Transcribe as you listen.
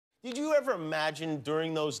Did you ever imagine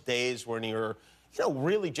during those days when you were,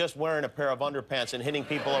 really just wearing a pair of underpants and hitting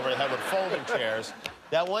people over the head with folding chairs,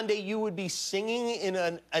 that one day you would be singing in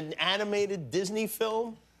an animated Disney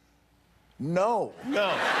film? No.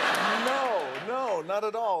 No. No, not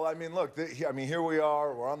at all. I mean, look, here we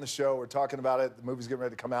are. We're on the show. We're talking about it. The movie's getting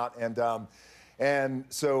ready to come out. And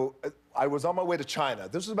so I was on my way to China.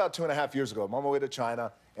 This was about 2.5 years ago. I'm on my way to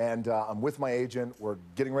China, and I'm with my agent. We're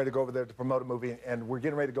getting ready to go over there to promote a movie, and we're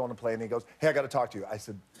getting ready to go on a plane. And he goes, hey, I got to talk to you. I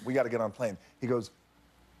said, we got to get on a plane. He goes,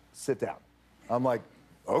 sit down. I'm like,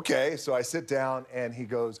 okay. So I sit down, and he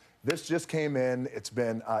goes, this just came in. It's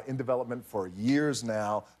been in development for years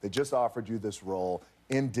now. They just offered you this role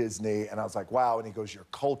in Disney. And I was like, wow. And he goes, your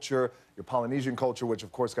culture, your Polynesian culture, which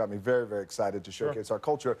of course got me very, very excited to showcase our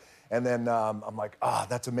culture. And then I'm like,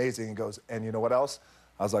 that's amazing. He goes, and you know what else?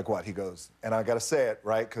 I was like, what? He goes, and I got to say it,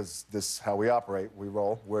 right? Because this is how we operate. We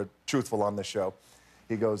roll. We're truthful on this show.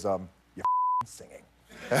 He goes, you're singing.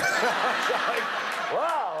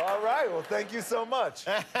 Wow, all right, well, thank you so much.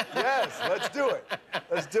 Yes, let's do it.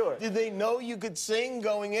 Let's do it. Did they know you could sing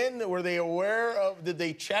going in? Were they aware of, did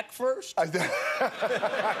they check first?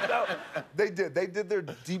 No, they did. They did their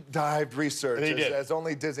deep dive research, as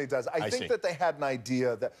only Disney does. I think that they had an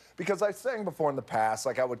idea that, because I sang before in the past,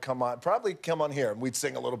 like I would probably come on here and we'd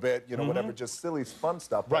sing a little bit, whatever, just silly, fun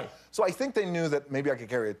stuff. Right. So I think they knew that maybe I could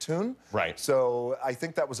carry a tune. Right. So I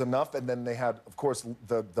think that was enough. And then they had, of course,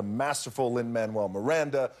 the masterful Lin-Manuel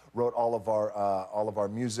Miranda wrote all of our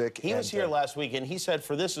music. He was here last week, and he said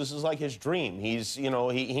for this is like his dream. He's, he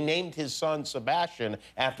named his son Sebastian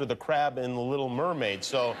after the crab in The Little Mermaid.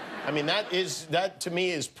 So, I mean, that to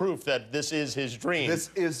me is proof that this is his dream.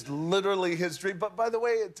 This is literally his dream. But by the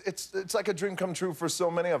way, it's like a dream come true for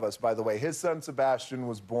so many of us, by the way. His son Sebastian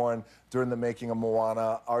was born during the making of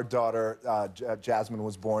Moana. Our daughter, Jasmine,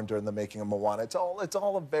 was born during the making of Moana. It's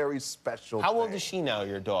all a very special How old is she now,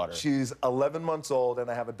 your daughter? She's 11 months old,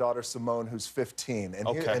 and I have a daughter, Simone, who's 15. And,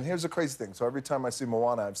 and here's the crazy thing. So every time I see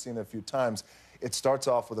Moana, I've seen it a few times, it starts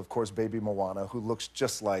off with, of course, baby Moana, who looks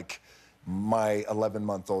just like my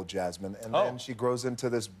 11-month-old Jasmine. And then she grows into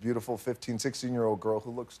this beautiful 15, 16-year-old girl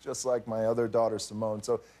who looks just like my other daughter, Simone.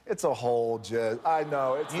 So it's a whole I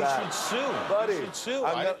know, it's You should sue. Buddy, you should sue.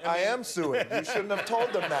 I am suing. You shouldn't have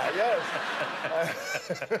told them that,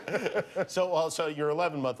 yes. So your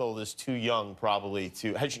 11-month-old is too young, probably,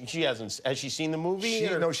 to... Has she seen the movie?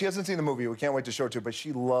 No, she hasn't seen the movie. We can't wait to show it to her, but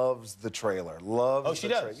she loves the trailer. Loves she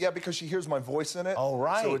does? Yeah, because she hears my voice in it. Oh,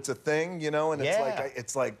 right. So it's a thing, and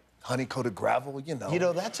it's like honey-coated gravel,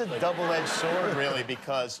 that's a double-edged sword, really,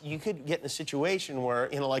 because you could get in a situation where,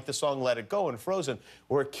 like the song Let It Go in Frozen,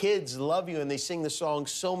 where kids love you and they sing the song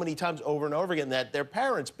so many times over and over again that their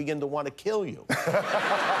parents begin to want to kill you.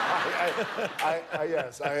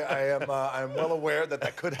 Yes, I'm well aware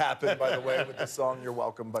that could happen, by the way, with the song You're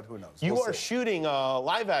Welcome, but who knows? You are shooting a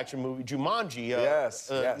live-action movie, Jumanji,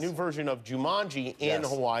 a new version of Jumanji in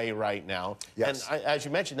Hawaii right now. Yes. And as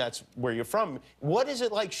you mentioned, that's where you're from. What is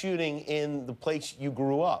it like shooting in the place you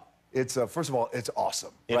grew up? It's first of all, it's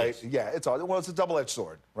awesome, right? Yeah, it's awesome. Well, it's a double-edged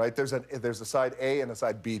sword, right? There's a side A and a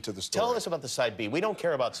side B to the story. Tell us about the side B. We don't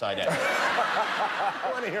care about side A.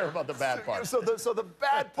 I want to hear about the bad part. So the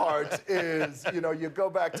bad part is, you go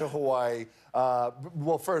back to Hawaii.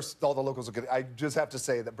 Well, first, all the locals are good. I just have to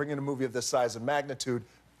say that bringing a movie of this size and magnitude,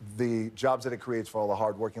 the jobs that it creates for all the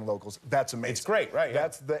hardworking locals, that's amazing. It's great, right?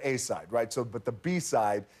 That's the A side, right? So, but the B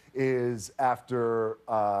side is after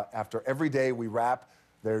every day we wrap,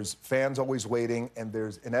 there's fans always waiting, and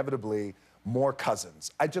there's inevitably more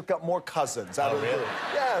cousins. I just got more cousins out of really?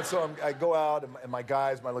 Yeah, so I go out, and my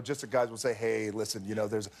logistic guys will say, hey, listen,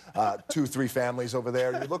 there's 2, 3 families over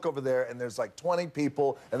there. You look over there, and there's like 20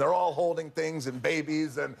 people, and they're all holding things and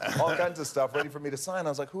babies and all kinds of stuff ready for me to sign. I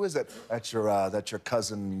was like, who is it? That's your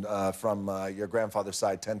cousin from your grandfather's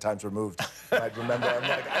side, 10 times removed. And I remember, I'm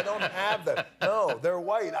like, I don't have that. No, they're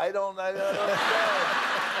white. I don't understand.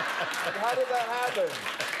 How did that happen?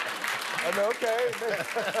 I mean, okay,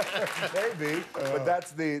 maybe, but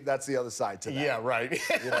that's the other side to that. Yeah, right.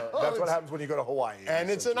 That's what happens when you go to Hawaii. And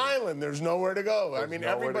it's an island. There's nowhere to go. I mean,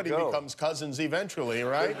 everybody becomes cousins eventually,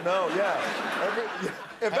 right? No, yeah.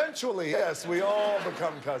 Eventually, yes, we all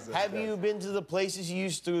become cousins. Have you been to the places you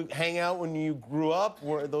used to hang out when you grew up?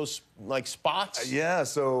 Were those like spots? Yeah,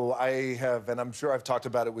 so I have, and I'm sure I've talked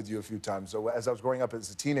about it with you a few times. So as I was growing up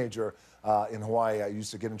as a teenager in Hawaii, I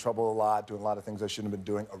used to get in trouble a lot, doing a lot of things I shouldn't have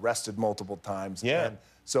been doing, arrested multiple times. Yeah. And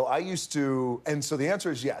so I used to, and so the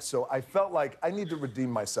answer is yes. So I felt like I need to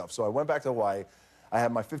redeem myself. So I went back to Hawaii. I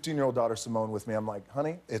had my 15-year-old daughter, Simone, with me. I'm like,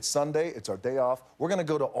 honey, it's Sunday. It's our day off. We're going to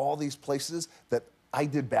go to all these places that I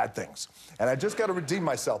did bad things, and I just got to redeem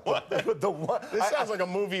myself. But This sounds like a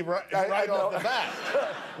movie right off the bat.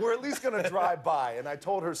 We're at least going to drive by, and I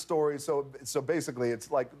told her story. So basically, it's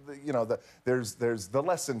like, you know, there's the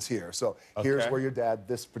lessons here. So here's where your dad,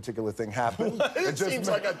 this particular thing happened. It seems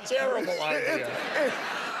like a terrible idea.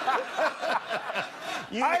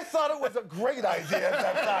 I thought it was a great idea at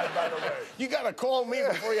that time, by the way. You got to call me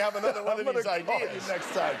before you have another one of these ideas. Call you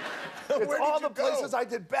next time. It's all the places I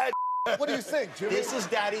did bad. What do you think, Jimmy? This is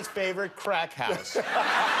Daddy's favorite crack house.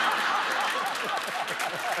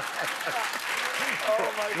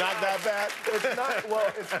 Oh my God. Not that bad? It's not,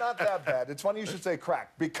 well, it's not that bad. It's funny you should say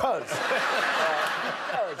crack, because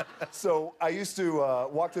so I used to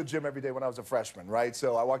walk to the gym every day when I was a freshman, right?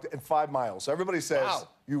 So I walked in 5 miles. So everybody says,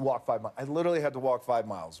 you walk 5 miles. I literally had to walk 5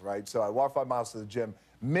 miles, right? So I walked 5 miles to the gym.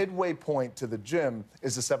 Midway point to the gym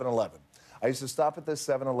is the 7-Eleven. I used to stop at this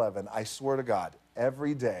 7-Eleven, I swear to God,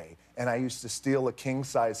 every day, and I used to steal a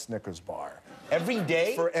king-size Snickers bar. Every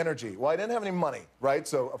day? For energy. Well, I didn't have any money, right?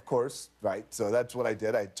 So, of course, right? So that's what I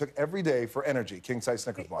did. I took every day for energy, king-size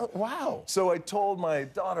Snickers bar. Wow. So I told my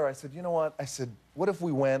daughter, I said, you know what? I said, what if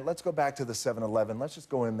we went, let's go back to the 7-Eleven. Let's just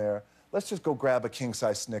go in there. Let's just go grab a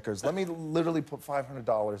king-size Snickers. Let me literally put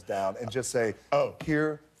 $500 down and just say,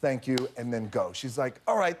 here, thank you, and then go. She's like,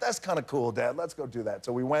 all right, that's kind of cool, Dad. Let's go do that.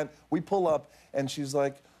 So we went, we pull up, and she's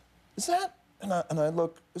like, is that? And I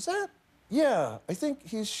look, is that? Yeah, I think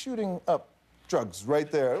he's shooting up drugs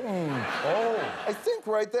right there. Oh, I think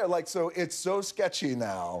right there. Like, so it's so sketchy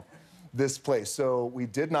now, this place. So we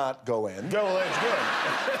did not go in. Go in, good.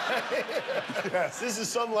 Yes. This is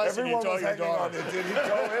some lesson you taught your daughter. Did he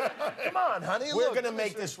go in? Come on, honey. We're going to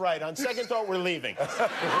make this right. On second thought, we're leaving.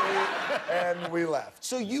 And we left.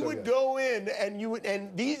 So you would go in,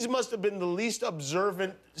 and these must have been the least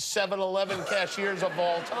observant 7-Eleven cashiers of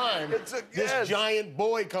all time. This giant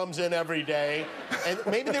boy comes in every day, and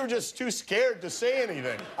maybe they were just too scared to say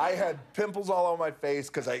anything. I had pimples all over my face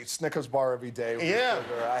because I ate Snickers bar every day.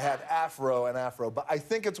 I had afro, but I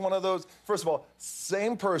think it's one of those, first of all,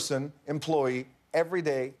 same person, employee, every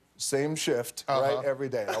day, same shift, right, every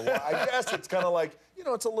day. I guess it's kind of like, you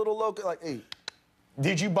know, it's a little local, like, hey.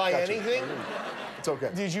 Did you buy anything? It's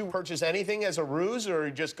okay. Did you purchase anything as a ruse, or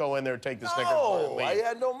you just go in there and take the Snickers bar and leave? I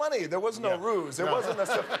had no money. There was no ruse. It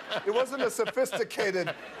wasn't a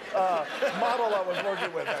sophisticated model I was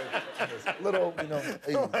working with. Little,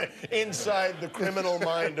 you know. Inside the criminal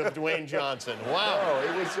mind of Dwayne Johnson. Wow.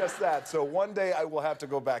 No, it was just that. So one day I will have to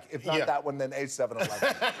go back. If not that one, then a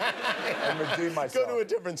 7-Eleven. And redeem myself. Go to a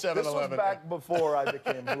different 7-Eleven. This was back before I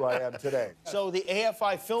became who I am today. So the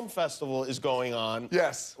AFI Film Festival is going on.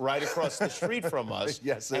 Yes. Right across the street from us.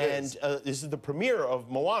 Yes, it is. And this is the premiere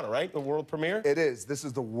of Moana, right? The world premiere? It is. This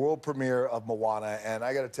is the world premiere of Moana, and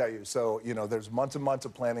I got to tell you, so, you know, there's months and months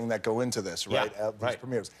of planning that go into this, right? These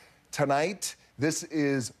premieres. Tonight, this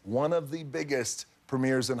is one of the biggest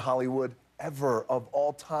premieres in Hollywood ever, of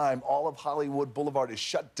all time. All of Hollywood Boulevard is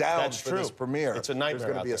shut down for this premiere. It's a nightmare.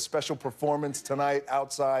 There's going to be a special performance tonight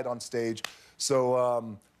outside on stage.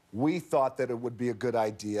 So we thought that it would be a good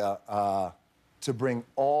idea to bring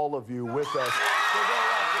all of you with us.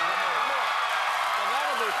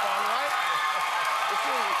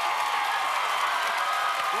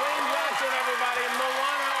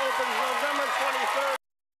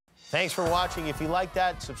 Thanks for watching. If you like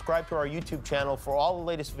that, subscribe to our YouTube channel for all the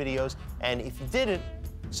latest videos. And if you didn't,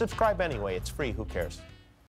 subscribe anyway. It's free. Who cares?